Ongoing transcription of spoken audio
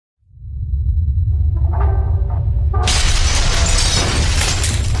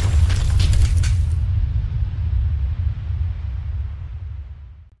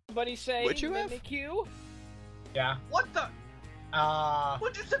me say, Would you have? Q? Yeah. What the?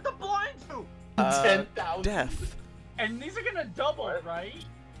 What'd you set the blind to? 10,000. Death. And these are gonna double, right?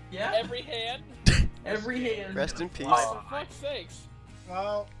 Yeah. Every hand? Every hand. Rest in peace. For fuck's sakes.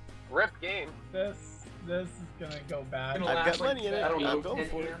 Well, Rip game. this is gonna go bad. Gonna I've last got like, money in it. I don't know, I'm going 10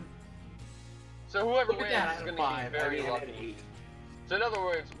 for it. hands. So whoever Look at wins that, is I going had to five. be very I had lucky. 8. So in other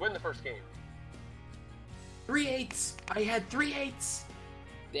words, win the first game. 3 8s. I had 3 8s.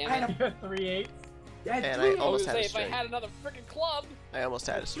 Damn I it. had You got 3 8s. I had And 3 I 8s. I was almost gonna had say, a if I straight. had another freaking club. I almost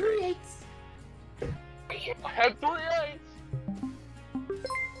had a 3 straight. 8s. I had 3 8s.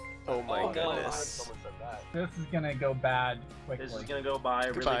 Oh my Oh, goodness. Someone said that. This is gonna go bad quickly. This is gonna go by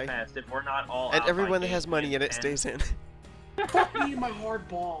Goodbye. really fast if we're not all And out everyone by that has game money in it 10. stays in. Fuck me and my hard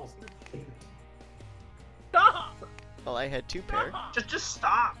balls. Stop! Well, I had 2 pair. Just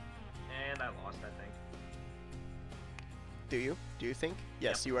stop. And I lost, I think. Do you? Do you think?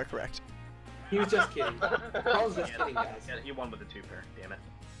 Yes, you are correct. He was just kidding. I was just kidding, guys. Yeah, he won with a 2 pair. Damn it.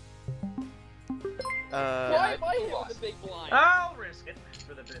 Why am I hit with the big blind? I'll risk it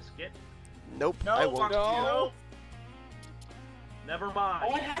for the biscuit. Nope, No, I won't. No. Never All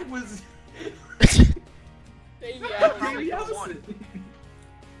mind. I had was Davey Davey Allison. Allison.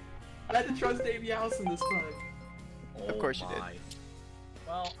 I had to trust Davey Allison this time. Of course you did. my.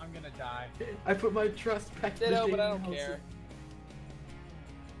 Well, I'm gonna die. I put my trust back in Ditto, Davey but I don't Allison. care.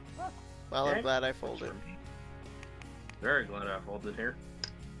 Well, I'm Okay. glad I folded. Very glad I folded here.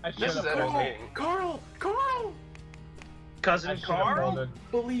 I should This have is folded. entertaining. Carl! Carl! Cousin I should have Carl? folded.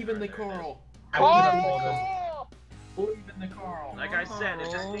 Believe in the Carl. I should have folded. Believe in the Carl. Like I said,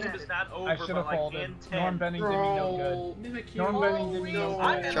 if this game is not I over should by have like folded. in Norm 10, Benning did me no Carl. Mimic Norm Benning did me no no. good.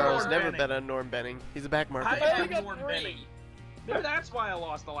 I- Charles, Norm never Benning. bet on Norm Benning. He's a back I market. I had only got Norm 3. Benning. Maybe that's why I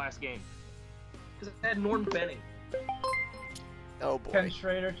lost the last game. Because I had Norm Benning. Oh Ken boy.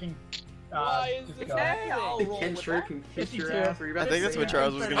 Schrader can. Why is just this go. happening? I'll roll Ken with Schrader that. can kiss your 52. ass. Were you about I to think say that's what that?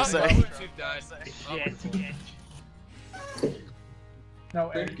 Charles was gonna Oh, say. Shit. No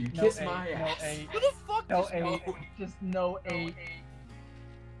Thank 8. you. No Kiss 8. my No ass. 8. Who the fuck No is 8. Just no 8.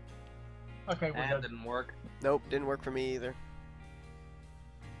 Okay, we're That good. didn't work. Nope, didn't work for me either.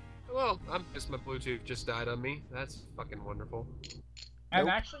 Well, I'm pissed my Bluetooth just died on me. That's fucking wonderful. And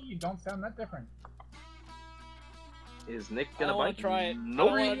Nope. actually, you don't sound that different. Is Nick I gonna don't wanna bite? try it.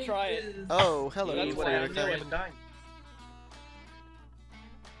 Nope. I don't wanna try it. Oh, hello. That's He what would I'm have doing. been dying.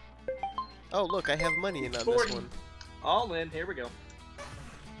 Oh, look, I have money in on this 40. one. All in, here we go.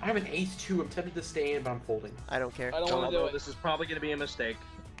 I have an ace 2. I'm tempted to stay in, but I'm folding. I don't care. I don't wanna do Although it. this is probably gonna be a mistake.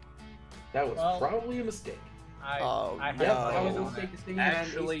 That was Well- probably a mistake. Oh, I no. Yep, have that was a No. mistake to stay in.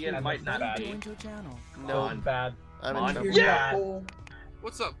 Actually, it That's might not bad. be. No, This is bad. I'm Come in on. trouble. Yeah.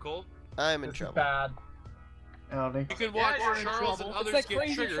 What's up, Cole? I'm in This is trouble. bad. You can watch you're in Charles and trouble. others It's that get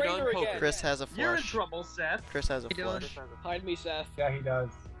crazy triggered trainer on poker. again. Chris has a You're in flush. trouble, Seth. Chris has a flush. Hide me, Seth. Yeah, he does.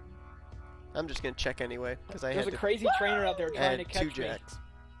 I'm just gonna check anyway, because I There's had a to crazy trainer out there trying to add catch 2 me. jacks.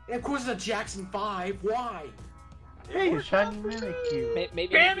 And of course, it's a Jackson 5. Why? Hey, you're shiny mimic you.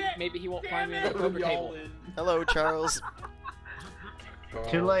 Maybe Damn he, it! maybe he won't Damn find me on the it! poker table. Hello, Charles.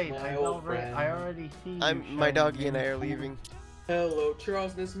 Too late. My I old already, friend. I already see you. My shiny doggy and I are mimic. leaving. Hello,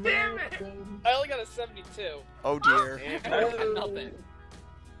 Charles. This Damn it! I only got a 72. Oh dear. I got nothing.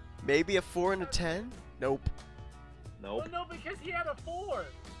 Maybe a 4 and a 10? Nope. Nope. Oh, no, because he had a 4.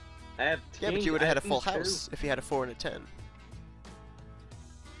 I have Yeah, but king, you would have had a full kings, too. house if you had a 4 and a 10.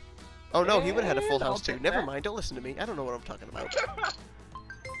 Oh no, he would have had a full And I'll house too. take Never that. mind, don't listen to me. I don't know what I'm talking about.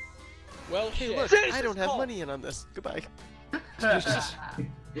 Well, Hey, shit. look, Jesus, I don't have Cole. money in on this. Goodbye.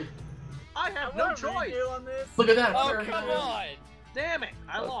 I have no choice. On this. Look at that. Oh, Sarah. come on. Damn it,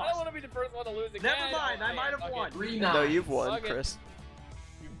 I I don't lost. want to be the first one to lose again. Never mind, I might have Fuck won. it. 3 No, 9. you've won, Fuck it. Chris.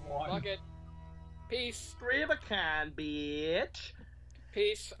 You won. Fuck it. Peace. 3 of a kind, bitch.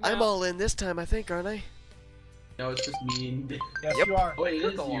 Peace. I'm out. all in this time, I think, aren't I? No, it's just me. Yes, Yep. you are. Oh, it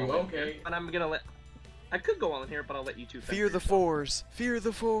Could is go you. on. Okay. And I'm gonna let. I could go on here, but I'll let you two. Fear the 4s. Fear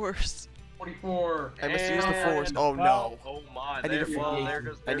the 4s. 44. I must use the 4s. And- Oh no. Oh my! I need a there- four. there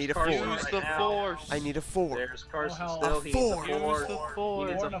goes- I need a there's Carson four. right Use the now. force. I need a 4. There's Carson hell. still. A He needs four. a 4. Use the He force.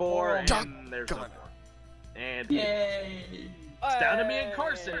 needs a and a 4, four. and there's a 4. Doggone. And Yay. it's down to me and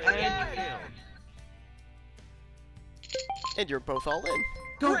Carson. Hey. And him. And you're both all in.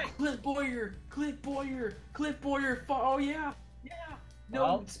 Go, Great. Clint Boyer. Clint Boyer. Clint Boyer. Oh, yeah. Yeah. No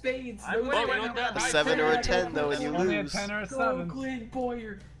Well, spades. I'm No winning spades. right now. A 7 or a 10 though, and you Only a lose. 10 or a Go, 7. Clint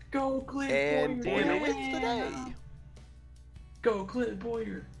Boyer. Go, Clint And Boyer. winner Damn it. wins the day. Go, Clint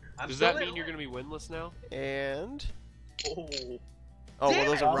Boyer. I'm Does still that in. mean you're gonna be winless now? And Oh. oh, well, Damn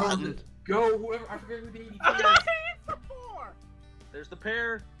those it. are rotten. Go, whoever. I forget who the 82 It's is. a 4. There's the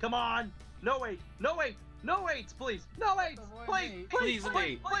pair. Come on. No 8. No 8. No 8s, please. No 8s. Please. Please.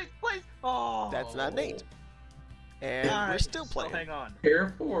 Please. Please. Oh. That's not an 8. And we're still playing. Hang on.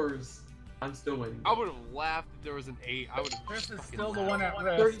 Pair 4s. I'm still waiting. I would have laughed if there was an 8. I would have. Chris is still the one at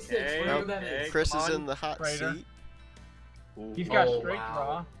risk. 36. Whatever that is. Chris is in the hot Traitor. seat. He's got Oh, straight wow.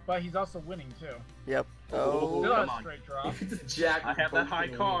 draw, but he's also winning too. Yep. Still Oh. has come on. straight draw. If it's a jack, I have that high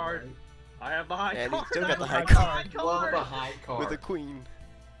card. I have the high And card. he's still got the I high have card. Love a high card. With a queen.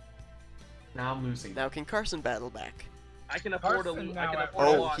 Now I'm losing. Now can Carson battle back? I can afford a Carson I can now afford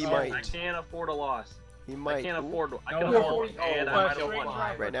a Oh, loss. he I might. can't afford a loss. He I might. can't Ooh. afford. I No, can no, afford. no, And no, I But might have straight won.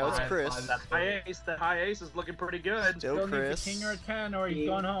 draw. Right now it's Five, Chris. five, That high ace. That high ace is looking pretty good. Still Still Chris. needs a king or a 10 or he's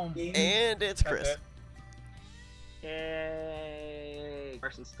gone home. And it's That's Chris. it. Yay!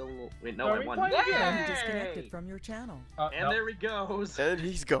 Carson's still. Wait, no, Are I we won. playing again? Yay! Disconnected from your channel. And there he goes. And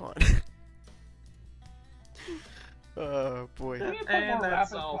he's gone. Oh boy. We need to put And more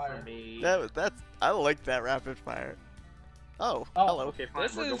that's rapid all fire. for me. That's I like that rapid fire. Oh, Oh, hello. Okay, fine.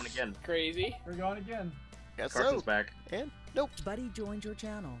 This We're is going again. crazy. We're going again. Guess Carson's so. back. And nope. Buddy joined your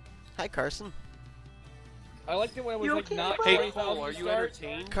channel. Hi Carson. I liked it when it was You like okay, not bro? Hey 20,000 Cole, are you start.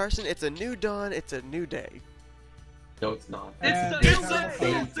 entertained? Carson, it's a new dawn, it's a new day. No, it's not. And It's we a have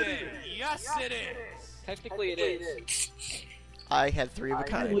new a- day. Yes, it is. Technically, it is. I had 3 of a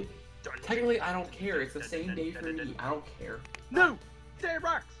kind. Technically, I don't care. It's the same day for me. I don't care. New day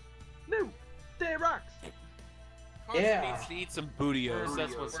rocks. New day rocks. Carson Yeah. needs to eat some bootios.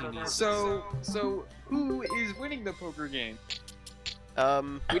 That's what he needs. So who is winning the poker game?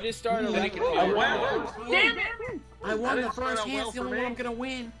 We just started a week I ago. won. Damn it! I won That the didn't start first out hand. well It's the for only one me. I'm gonna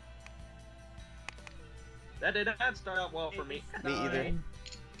win. That did not start out well for me. Me either. 9.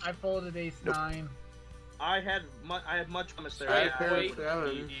 I folded ace Nope. 9. I had much promise there. Straight, I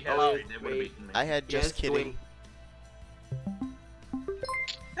wait. he had Oh, straight. They would've wait. beaten me. I had just Yes, kidding.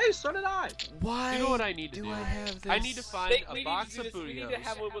 Hey, so did I. Why You know what I need to do do? I have this? I need to find They- a we need box to do of this- we need to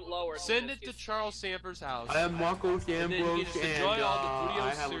have bootios. a little bit lower. Send it to Charles Samper's house. I am Marco And then he Ambrose, can just and enjoy all the I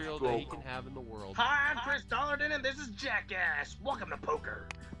bootio have a cereal that he stroke. can have in the world. Hi, I'm Chris Dollarden, and this is Jackass. Welcome to poker.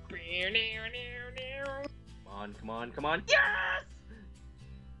 Come on, come on. Yes!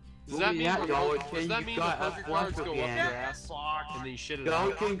 Does that mean, Yeah, y'all, does that you mean the got a poker cards flush go up again. your ass and then you shit it out?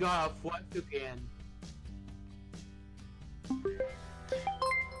 Duncan got a flush again.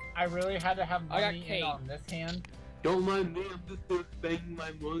 I really had to have I got money in Kate. on this hand. Don't mind me, I'm just gonna spend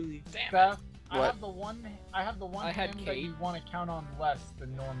my money. Seth, I What? have the one. I have the one I had hand that Kate. you want to count on less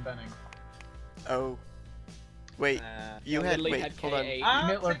than Norm Benning. Oh. Wait, you I had literally wait, had hold on. K8. I'll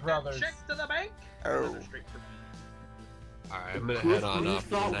Mittler take Brothers. that check to the bank. Oh. Another straight for me. Alright, I'm gonna head on up.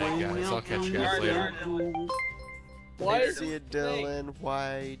 Good night, guys. I'll catch you guys later. Why is See it, Dylan.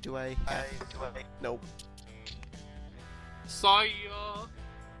 Why do I have Nope. Saw ya.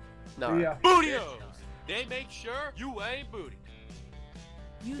 No. Yeah. Bootios! They make sure you ain't booty.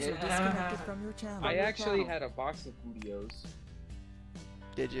 User Yeah. disconnected from your channel. I actually had a box of bootios.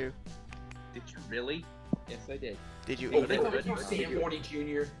 Did you? Did you really? Yes, I did. Did you Oh, eat they it? good? You Sam Horny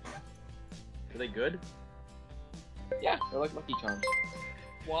Jr. Are they good? Yeah, they're like Lucky Charms.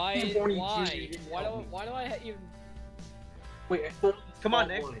 why? He's horny, Why? Junior, you didn't Why tell do me. why do I even? Wait, I folded. Come on,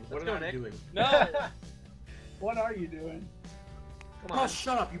 small Nick. blind. Let's What go, am I Nick. doing? No. What are you doing? Come Oh, on.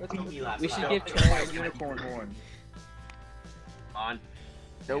 shut up! You beat me last We time. should give Troy a unicorn horn. Come on.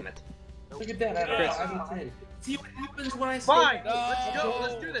 Nope. Damn it. Look at that. Chris. I'm 10. See what happens when I say. Fine. No. Let's go.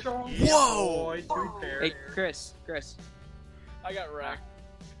 Let's do this. Whoa! Yeah, boy, 3 pair. Hey, Chris. I got wrecked.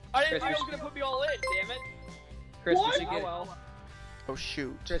 I didn't Chris, think it we was gonna put me all in. Damn it. Chris, What? we should Oh get. well. Oh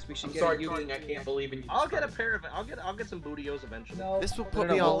shoot. Chris, we should I'm get sorry, a unicorn. King. I can't believe in you. I'll get a pair of it. I'll get some bootios eventually. No. This will No, put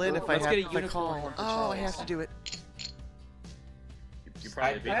no, me no, all in let's if I get have a if I unicorn call. one for Oh, I Charles. have to do it. You I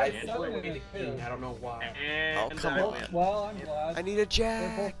probably beat I me. had put seven away the in king. two. I don't know why. And Oh, come I on. win. Well, I'm glad. I need a They're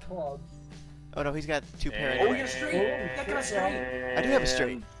jack. both clubs. Oh no, he's got 2 pair And- Oh, anyway. you're straight. I got a straight. I do have a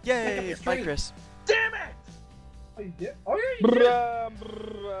straight. And- Yay! Bye, straight. Chris. Damn it! Oh, you did? Oh, yeah, you did.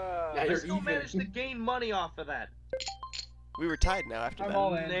 Yeah, I you're still even. managed to gain money off of that. We were tied now after I'm that.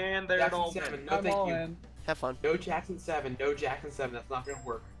 all in. And there it Jackson all 7. went. No, I'm thank all you. in. Have fun. No Jackson 7. No Jackson 7. That's not gonna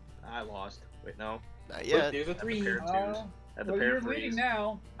work. I lost. Wait, no. Not Look, yet. there's a At the 3. pair of twos. At the Well, pair you're of leading threes.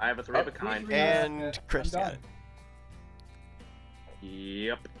 now. I have a 3 of a kind. 3-3. And Chris I'm got done. it.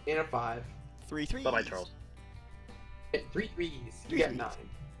 Yep. And a 5. 3 3. Bye bye, Charles. 3 threes. Three You get threes. 9.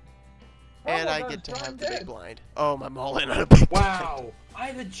 And Oh, I well, get to that's have the darn big good. blind. Oh, I'm all in on a big blind. Wow. I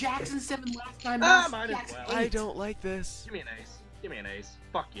had a Jackson 7 last time. Ah, That's might as Jackson well. 8. I 8. don't like this. Give me an ace. Give me an ace.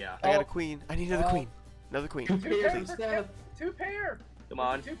 Fuck yeah. I got Oh. a queen. I need another Oh. queen. Another queen. 2 Two pairs pair. instead. 2 pair. Come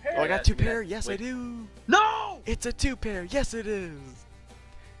on. 2 pair. Oh, I got Yeah, 2 pair. Yes, I wait. do. No! It's a 2-pair. Yes, it is.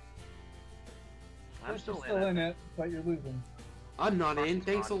 I'm You're still in it, but you're losing. I'm not in.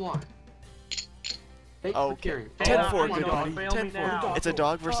 Thanks a lot. Thanks Oh, for okay. caring. 10-4, Come good on, buddy. fail me 10-4. now. It's a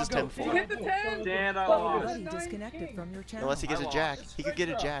dog versus Go. 10-4. You hit the 10! Dan, I Fuck, lost. Buddy nine disconnected king. from your channel. Unless he gets I a jack. lost. He could get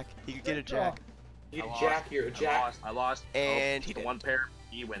a jack. He could get a jack. You I get lost. Jack here, a Jack. I lost. And oh, he the did. one pair.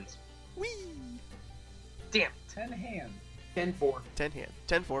 He wins. Whee! Damn. 10 hands. 10-4. 10 hand.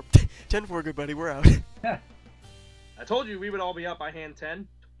 10-4. 10-4, good buddy. We're out. I told you we would all be up by hand 10.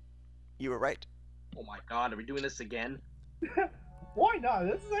 You were right. Oh my god, are we doing this again? Why not?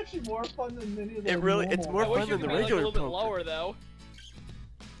 This is actually more fun than any of the It's normal more I ones. wish fun it than could the be like a regular little bit poker. lower though.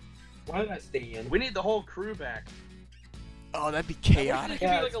 Why did I stay in? We need the whole crew back. Oh, that'd be I wish it chaotic. could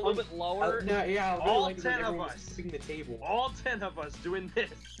be like it's a little fun. bit lower. No, yeah, I really All like it when 10 of everyone was us. sitting the table. All 10 of us doing this.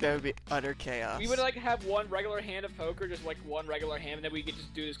 That would be utter chaos. We would like have one regular hand of poker, just like one regular hand, and then we could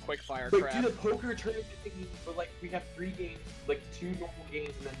just do this quick fire Wait, crap. do the poker tournament thing, but like we have 3 games, like 2 normal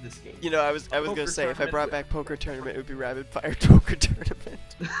games, and then this game. You know, I was gonna Poker say if I tournament. brought back poker tournament, it would be rapid fire poker tournament.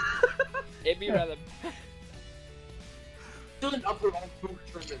 It'd be rather. Still didn't upload all poker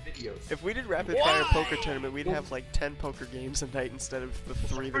tournament videos. If we did rapid fire poker tournament, we'd have like 10 poker games a night instead of the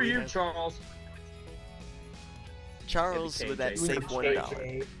 3 that For we you, had. Charles. Charles Maybe with that KJ. safe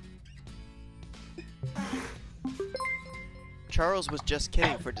 $1. Charles was just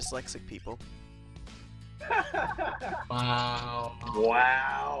kidding for dyslexic people. Wow.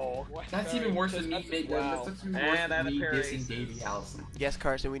 Wow. That's even worse than me That's- making. wow. That's even worse And I have than a me pair of dissing aces. Davey Allison. Yes,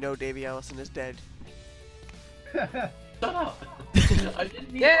 Carson, we know Davey Allison is dead. Shut up. I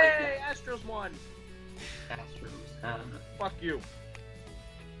didn't mean Yay! like Astros won. that. Astros. Fuck you.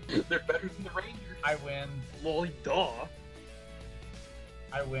 They're better than the Rangers. I win. Lol, duh.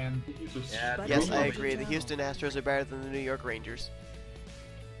 I win. Yeah, Buddy Yes, disconnected I from agree. your The channel. Houston Astros are better than the New York Rangers.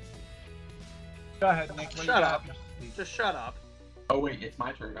 Go ahead, Nick. What do you Shut got up. Just shut up. Oh wait, it's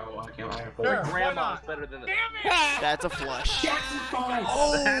my turn. Oh, I can't. I have Sure. four. Why Grandma's not? better than the. That's a flush. Jackson 5.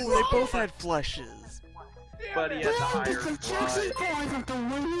 Oh, That's they a both flush. had flushes. But he has a higher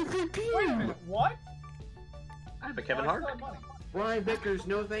Wait a minute, what? I have a Kevin Oh, I Hart. still have money. Ryan Vickers,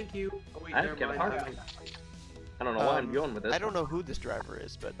 no thank you. Oh wait, I have never Kevin mind. Hart. I don't know why I'm going with this. I don't know who this driver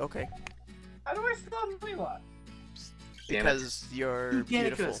is, but okay. How do I still have money left? Damn it. Because you're 2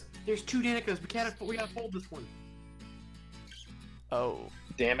 beautiful. Danicas. There's 2 Danicas. We gotta fold this one. Oh.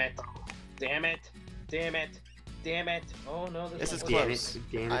 Damn it. Damn it. Damn it. Damn it. Oh no, This is one close.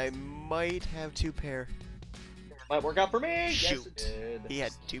 Damn I might have 2 pair. might work out for me. Yes, Shoot. it did. He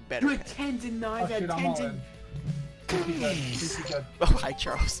had 2 You better had pairs. 10s and 9s. Oh I had shit, I'm 10s all and. in. Pretty good. Pretty good. Oh, hi,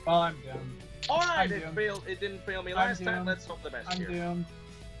 Charles. Oh, I'm doomed. All right, I'm it doomed. failed. It didn't fail me I'm last time. doomed. Let's hope the best I'm here. doomed.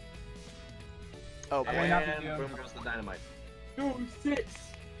 Oh, I boy. might not be And doomed. boom goes the dynamite. 2, 6.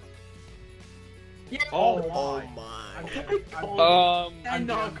 Yeah. Oh, Oh, my. I'm my. doomed. I I'm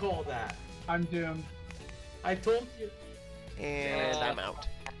not doomed. call that. I'm doomed. I told you. And I'm out.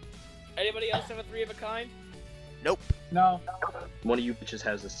 Anybody else have a 3 of a kind? Nope. No. One of you bitches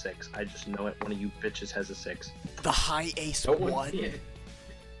has a 6. I just know it. One of you bitches has a 6. The high ace No one won. did.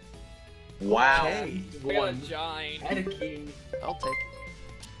 Wow. Okay. I got a One. giant. And a king. I'll take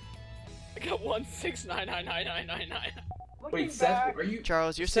I got 169999999. Looking Wait, Seth, back, are you?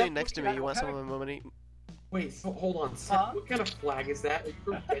 Charles, you're Seth, sitting what next to kind me. You of- want some of my money? Wait, so hold on, Seth. Huh? What kind of flag is that? Are you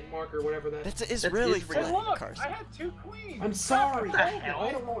from Denmark or whatever that? That's it's That's really Israel. Hey, flat, look! Carson. I had 2 queens. I'm sorry. What the I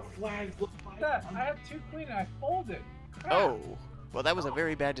hell? don't know what flags look like. Seth, I had 2 queens and I folded. Crap. Oh. Well, that was a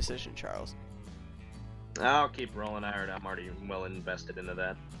very bad decision, Charles. I'll keep rolling. I'm already well invested into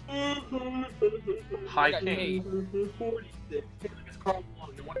that. High I got king. 46. It's Carl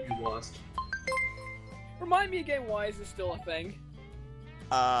won. No wonder you lost. Remind me again, why is this still a thing?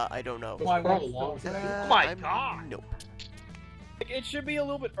 I don't know. Why Carl won't lost. Oh my I'm- God. Nope. Like, it should be a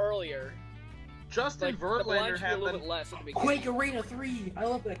little bit earlier. Justin Like, the Verlander blind should be a had little the. bit less at the beginning. Quake Arena 3. I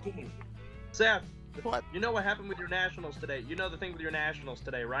love that game. Seth, What? you know what happened with your nationals today? You know the thing with your nationals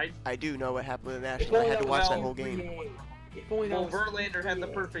today, right? I do know what happened with the If National. I only had to that watch was that all whole game. 3A. If only that Well, was Verlander had the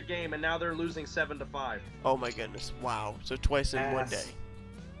 3A. perfect game, and now they're losing 7-5. Oh my goodness. Wow. So twice in one Ass. day.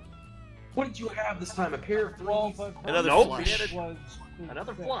 What did you have this time? A pair of Well, threes? but Another Nope, flush. he had was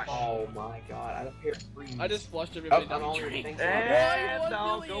Another flush. Oh my god, I had a pair of threes. I just flushed Oh, everybody on down all the your drain. things. And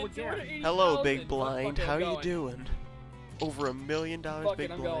I'll go again. Hello, Big Blind. How you doing? Over $1 million, Fuck Big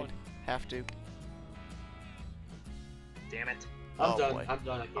it, I'm Blind. going. Have to. Damn it. I'm Oh, done. boy. I'm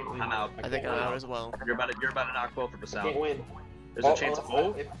done. I can't win. I'm out. I think I'm can't out win. as well. You're about to knock both of us I out. can't win. There's a chance of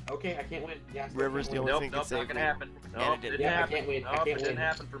both. Okay, I can't win. Yeah, I still River's can't the win. only Nope, thing nope, can not save gonna me. happen. And Nope, it didn't. didn't Yeah, I happen. can't win. I Nope, can't it didn't win.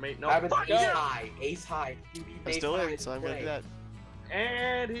 happen for me. I have Nope, an fuck ace you. high. Ace high. I'm still in, so I'm gonna do that.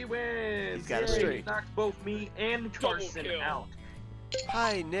 And he wins. He's got a Yay, straight. He knocked both me and Carson kill. out.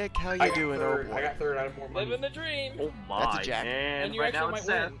 Hi, Nick. How I you got doing? third. Oh, I boy. got third. I have more money. Living the dream. Oh my. That's a jack. And you right now actually it's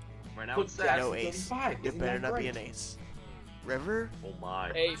might Seth. win. Right now Look, it's Seth. Jack's No ace. 35. It Isn't better that not be great? an ace. River? Oh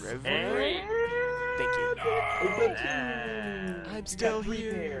my. Ace. River? And... Thank you. And I'm You still got 3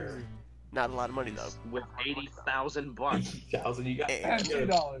 here. pairs. Not a lot of money, though. with 80,000 bucks. 80,000. You got And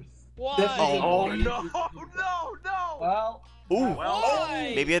 $2. Why? Oh Oh, no, no, no! Well, Ooh,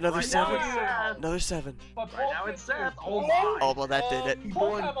 Why? maybe another Right 7. now it's Seth. Another 7. but Right both now it's sisters- Seth. Oh my. Oh, well, that did it. You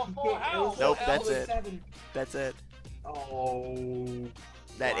Both won. have a You full can't- house. Nope, Full that's house, it. 7. That's it. Oh.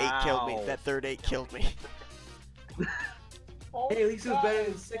 That 8 killed me. Wow. That third 8 killed me. Both Hey, at least it was better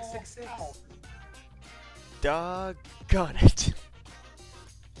than guys 666. full house. Doggone it.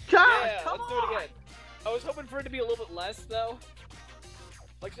 God, Yeah, come let's do on. it again. I was hoping for it to be a little bit less, though.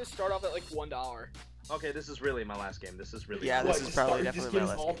 Like, just start off at, like, $1. Okay, this is really my last game. This is really Yeah, my this What, is just probably start- definitely my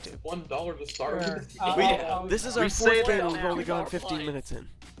just last give us game, all $1 to start Sure. with. This is our We 4th say game that and we've now. only gone $2 15 fine. minutes in.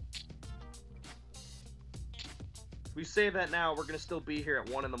 We say that now, we're gonna still be here at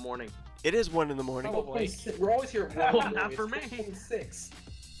 1 in the morning. It is 1 in the morning. Probably. We're always here at 1 Well, in the not morning. for It's me. 6.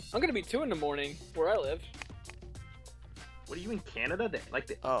 I'm gonna be 2 in the morning, where I live. What are you in Canada? Like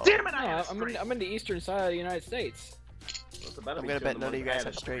the Oh. damn it! I No, had a straight. I'm in the eastern side of the United States. What's about I'm be gonna 2 bet in the none of you morning? guys I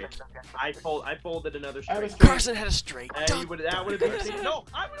have straight. I folded another I have a straight. straight. Carson had a straight. That would have been no.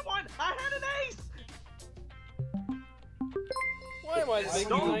 I would have won. I had an ace. Why am I the big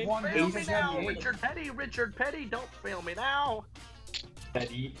Don't blind? One fail ace me is now, 78. Richard Petty. Richard Petty, don't fail me now.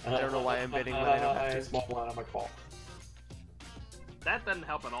 Petty. I don't know why I'm bidding when I don't have to. Small blind on my call. That doesn't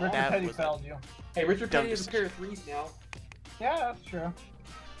help at all. Richard That Petty was failed you. Hey, Richard Dumb Petty has a pair of 3s now. Yeah, that's true.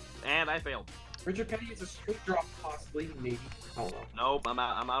 And I failed. Richard Petty is a straight drop, possibly, maybe. I don't know. Nope, I'm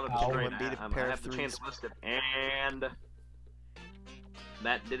out of the Oh, straight. one beat a I pair have of the chance threes. to list it, and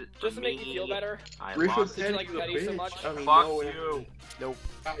that did it for Just to make you me. feel better. I Richard lost. Did you like Petty's a Petty so bitch. much? I mean, Fuck no, you. Nope.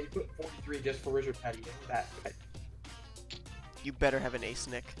 Wow, you put 43 just for Richard Petty. Isn't that petty? You better have an ace,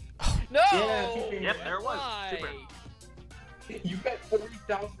 Nick. No! Yeah, Yep, there it was. Why? Super. You bet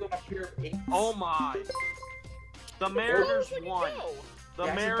 40,000 on a pair of 8s. Oh my. The Where Mariners was I gonna won. go? The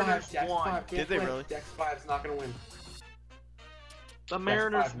Jackson Mariners 5, Jackson won. 5, Did can't they win. really? Jackson 5 is not gonna win. The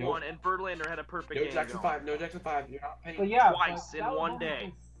Mariners 5, nope. won, and Verlander had a perfect No game. Jackson going. 5, no Jackson 5. You're not paying. But yeah, Twice but in that was one only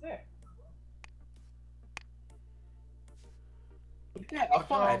day. for 6. Look at that, a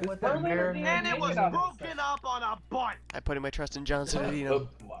 5. with That's the better. Mariners. And it was Make it out of broken up on a butt. I'm putting my trust in John Citadino.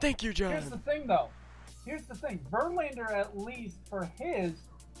 Thank you, Here's the John. thing, though. Here's the thing. Verlander, at least for his,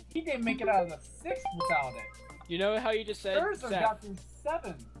 he didn't make it out of the 6th without it. You know how you just said, Scherzer Seth, got through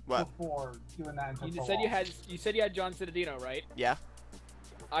 7 What? before doing that. Into you full said loss. you said you had John Citadino, right? Yeah.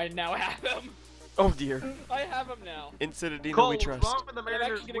 I now have him. Oh, dear. I have him now. In Citadino, Cole, we what's trust. wrong with the I'm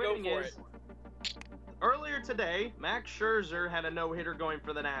Mariners actually gonna go winning for is earlier today, Max Scherzer had a no-hitter going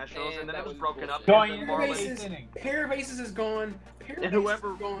for the Nationals, and then that it was was broken up. bullshit. Going and into then the Marlins- 8th inning. Pair of aces is gone. Pair of and aces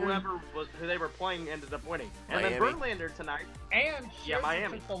whoever is gone. who they were playing ended up winning. And then Miami. Verlander tonight, And Yeah, Scherzer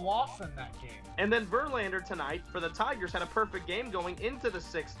Miami. took the loss in that game. and then Verlander tonight for the Tigers had a perfect game going into the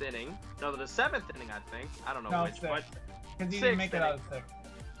 6th inning. No, the 7th inning, I think. I don't know No, which, 6th. but Because he Sixth didn't make it inning. out of 6th.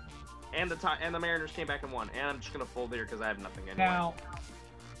 and the Mariners came back and won. And I'm just gonna fold here because I have nothing anyway. Now,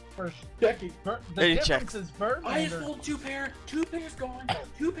 for Jackie. the Hey, difference check. is I just Verlander. pulled 2 pair. 2 pairs gone.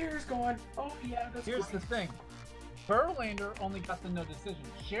 2 pairs gone. Oh yeah, that's Here's great. the thing. Verlander only got the no decision.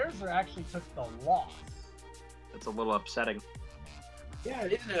 Scherzer actually took the loss. It's a little upsetting. Yeah,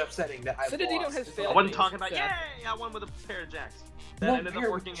 isn't it upsetting that I Citadino lost? has It's failed I like wasn't me, talking about, Seth. yay, I won with a pair of jacks. That one ended up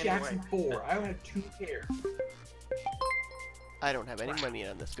pair with working Jackson anyway. 4. I only had 2 pairs. I don't have any money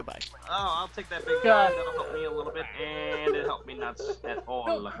on this. Goodbye. Oh, I'll take that big God. guy. That'll help me a little bit, and it helped me nuts at all.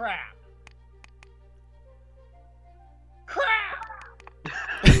 Oh crap! Crap!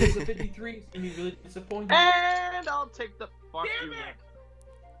 It was a 53. It's gonna be really disappointing. And I'll take the fuck Damn you, it. Nick.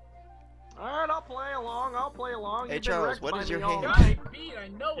 Alright, I'll play along. Hey, You've been Charles, wrecked what by is me your all hand? night. Beat, I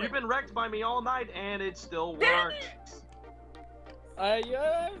know it. You've been wrecked by me all night, and it still Damn worked. You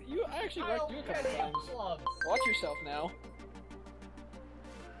I actually wrecked you a couple times. Clubs. Watch yourself now.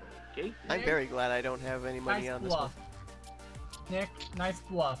 Okay. I'm very glad I don't have any money Nice on this one. bluff. Nick, nice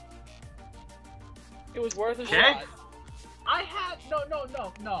bluff. It was worth a Okay. shot. I had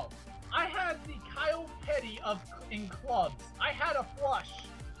no. I had the Kyle Petty in clubs. I had a flush.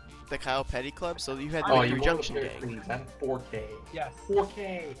 The Kyle Petty Club, so you had Oh, the you Victory won Junction with pair of gang. threes. I had 4K. Yes.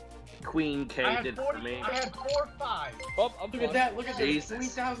 4K. Queen K I had did 40. for me. I had 4-5. Oh, I'm Look at that. Look at that. Jesus.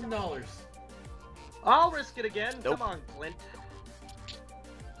 $3,000. I'll risk it again. Nope. Come on, Clint.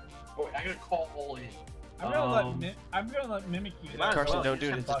 Oh, wait, I gotta call all in. I'm gonna let Mimic you. Carson, don't do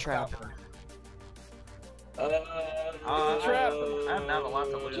it. It's a trap. It's a trap. I'm not a lot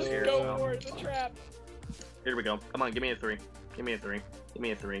to lose here. Go for it. It's a trap. Here we go. Come on, give me a 3. Give me a 3. Give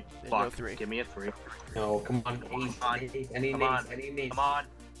me a 3. No 3. Give me a 3. No, come on. Any Come on. Come on.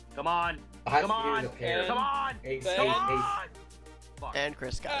 Come on. Come on. Come on. Come on. Fuck. And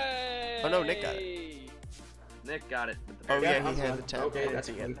Chris got it. Oh no, Nick got it. Nick got it. With the Oh pair. yeah, he had the 10. Okay, I that's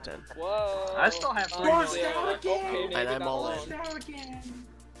see he had the 10. Whoa. I still have 3. And I'm all in.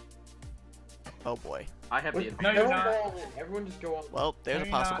 Oh boy. I have the No, you're not. Everyone just go on. Well, there's a No,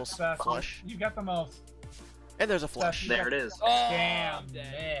 you're possible not, Sebastian. flush. You got the most. And there's a flush. There it is. Oh, Damn,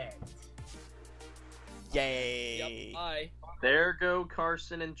 dang. Nick. Yay. Yep, hi. There go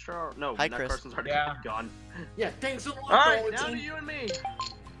Carson and Charles. No, Hi, not Chris. Carson's already Yeah. gone. Yeah, thanks a lot. Alright, Ball down to team. you and me.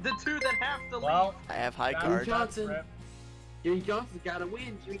 The 2 that have to leave. Well, I have high that card. was Johnson. rip. Jimmy Johnson's gotta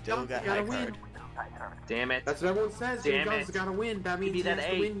win. Jimmy Still Johnson's got gotta high win. card. Damn it. That's what everyone says. Jimmy Damn Johnson's it. gotta win. That means Give me he that has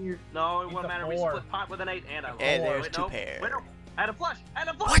to 8. win here. No, it He's won't a matter. We 4. split pot with an 8 and a And four. there's Wait, 2 no. pair. Wait, no. I had a flush. I had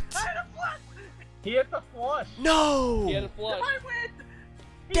a flush. What? I had a flush. He hit the flush. No! He had a flush. I win.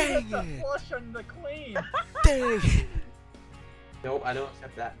 He Dang hit the it. flush on the clean. Dang! Nope, I don't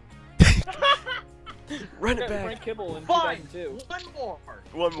accept that. Run it Frank back. Kibble in Fine. 2002. One more.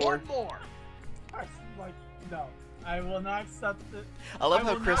 One more. One more. Carson's like, no, I will not accept it. I love I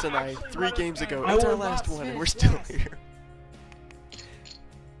how will Chris not and I, actually 3 let it games stand. ago, I it's our will not last one and we're spit, still yes. here.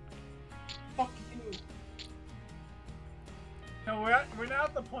 Fuck you. No, we're now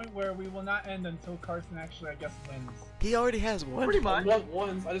at the point where we will not end until Carson actually, I guess, wins. He already has one. Pretty I much. want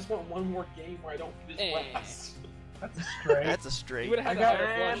ones. I just want one more game where I don't finish Eh. last. That's a straight. That's a You straight. would have I had got a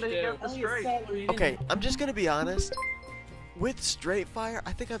higher And flush he too. got the Only a straight. salary. Okay, I'm just gonna be honest. With straight fire,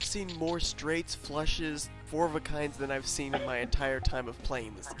 I think I've seen more straights, flushes, 4 of a kinds than I've seen in my entire time of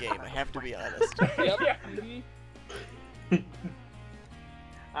playing this game. I have to be honest. Yep. Yeah. Mhm.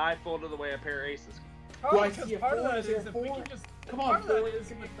 I folded away a pair of aces. Oh, I because see a part of 4, that is there is a if we 4? can just Come part on, of that 4. is There's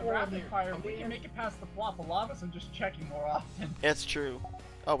gonna with be the 4 on rapid there. fire, I'm we can in. make it past the flop. A lot of us are just checking more often. It's true.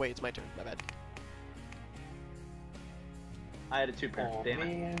 Oh wait, it's my turn. My bad. I had a 2 pair. Oh, Damn it.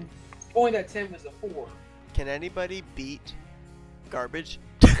 man. Only that 10 was a 4. Can anybody beat garbage?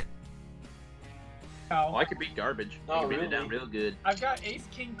 Oh, No, I could beat garbage. I Oh, could beat it down really? real good. I've got ace,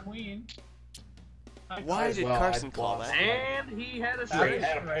 king, queen. Why as did well, Carson I'd call lost. that? And he had a That straight. is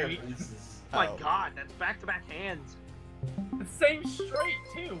Had a pair of straight. aces. My Oh. god, that's back-to-back hands. The same straight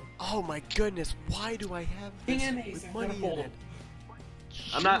too. Oh my goodness, why do I have this King and ace, with I'm money gonna in fold it? them.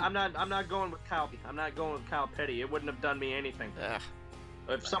 I'm not going with Kyle. I'm not going with Kyle Petty. It wouldn't have done me anything. Ugh.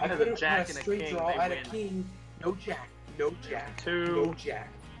 If I someone has could a have jack had and a a straight king, draw. I had they a win. king, no jack, no jack, 2, no jack,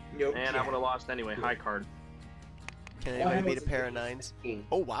 no and jack. I would have lost anyway. High card. Can Why anybody beat a wasn't pair it of 9s? king?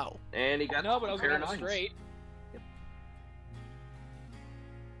 Oh wow. And he got No, but I a was pair going of to 9s. straight.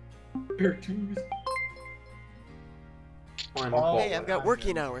 Pair of 2s. Fine, Oh, I'll Hey, call I've it. got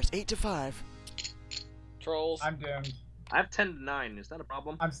working hours, 8 to 5. Trolls. I'm doomed. I have 10 to 9. Is that a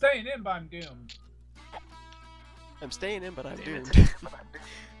problem? I'm staying in, but I'm doomed. I'm staying in, but I'm Damn it. doomed.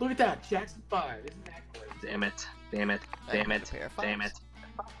 Look at that, Jackson 5. Isn't that great? Damn it. Damn it. I Damn have it. a pair of Damn it.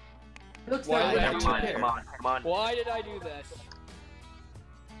 5s. It looks Why that did way. I Come do on, that? come on, come on. Why did I do this?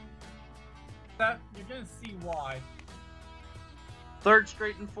 That you're gonna see why. Third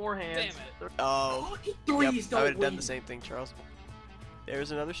straight in 4 hands. Damn it. Oh. Fucking Yep, threes I don't would have done win. the same thing, Charles.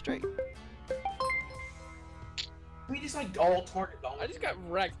 There's another straight. We just like all target dollars. I just got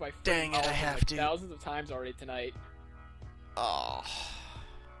wrecked by Dang it, I freaking have like to. thousands of times already tonight. Oh.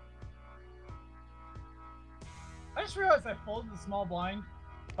 I just realized I folded the small blind,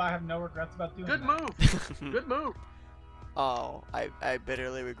 but I have no regrets about doing Good that. move. Good move. Oh, I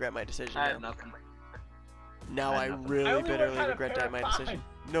bitterly regret my decision I had now. nothing. Now I I had nothing. I really only bitterly had a regret pair that of my decision.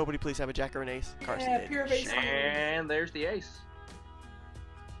 Nobody please have a jack or an ace. Carson Yeah, did. pair of aces. And there's the ace.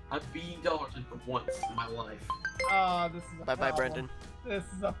 I've beaten Dollarton for once in my life. This is a Bye bye, problem. Brendan. This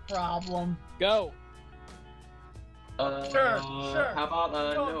is a problem. Go. Sure. How about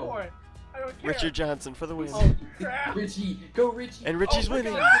Go no? for it. I don't care. Richard Johnson for the win. Oh crap! Richie, go Richie. And Richie's Oh my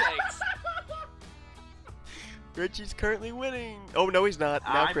winning. God. Thanks. Richie's currently winning. Oh no, he's not.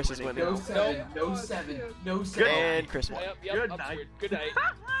 Now I'm Chris is winning. winning. No 7, no Oh, 7, shit. no 7. And Chris won. Yep, yep. Good I'm night. screwed. Good night.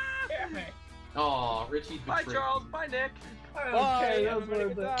 Damn it. Aw, Richie's Bye, betrayed Charles. me. Bye, Nick. I don't Bye, care. That was everybody,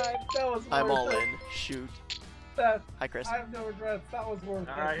 worth good it. time. That was I'm worth all it. in. Shoot. That, Hi, Chris. I have no regrets. That was worth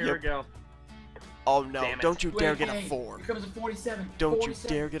All right, it. here we go. Oh no! Damn it. Don't you dare Wait, get a hey, 4. Here comes a 47. Don't you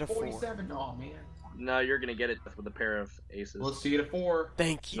 47, dare get a 4. 47. Oh man. No, you're gonna get it with a pair of aces. Let's see it a 4.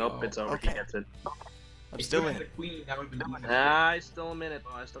 Thank you. Nope, it's over. Okay. He gets it. I'm If still you in. had a queen, that would have been easy. I still a minute,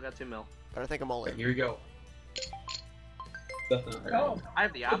 though. I still got 2 mil. But I think I'm all Okay, in. here we go. That's not right. Oh, I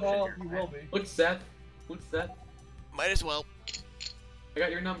have the option well, here. you will be. Look, Seth. Look, Seth. Might as well. I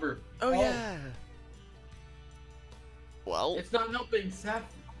got your number. Oh, yeah. Well. It's not helping, Seth.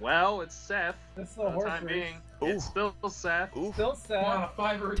 Well, it's Seth. This is For a the horse time race. being. Ooh. It's still Seth. Ooh. Still Come on, sad. a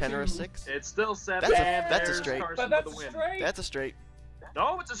 5 or a 10 or a 2. 6. It's still Seth. That's a- and that's a there's straight. Carson But with that's the win. straight. That's a straight.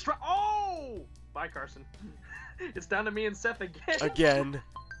 No, it's a straight. Oh! Bye, Carson. It's down to me and Seth again. Again.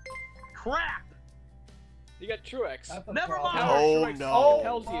 Crap! You got Truex. That's a Never problem. mind. Oh, Truex no.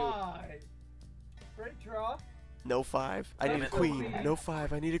 Tells you. my. Straight draw. No 5. I need a That's queen. okay. No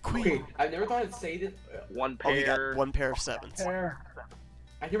 5. I need a Okay, queen. I never thought I'd say this. One Oh, we pair. got 1 pair of 7s. Pair.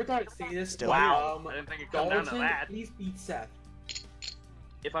 I never thought I'd say this. Still Wow. I didn't think it'd come down to Dalton, that. please beat Seth.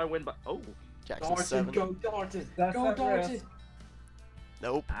 If I win by. Oh. Jackson Dalton, 7. go Dalton. That's Go that Dalton. risk.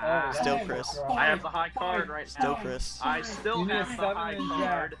 Nope. Ah, Still that's a Chris. draw. I have the high card right Still now. Chris. I still You need a have the 7 high and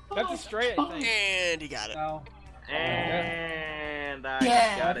card. That's a straight, I think. And he got it. No. And I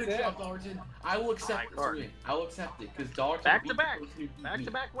Yeah, got good it. job, Dalton. I will accept High this card. win. I will accept it because Dalton Back beat to the back. person who beat Back me.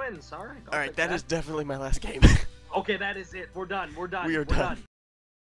 to back wins. All right. Alright, that is definitely my last game. Okay, that is it. We're done. We're done. We are We're done.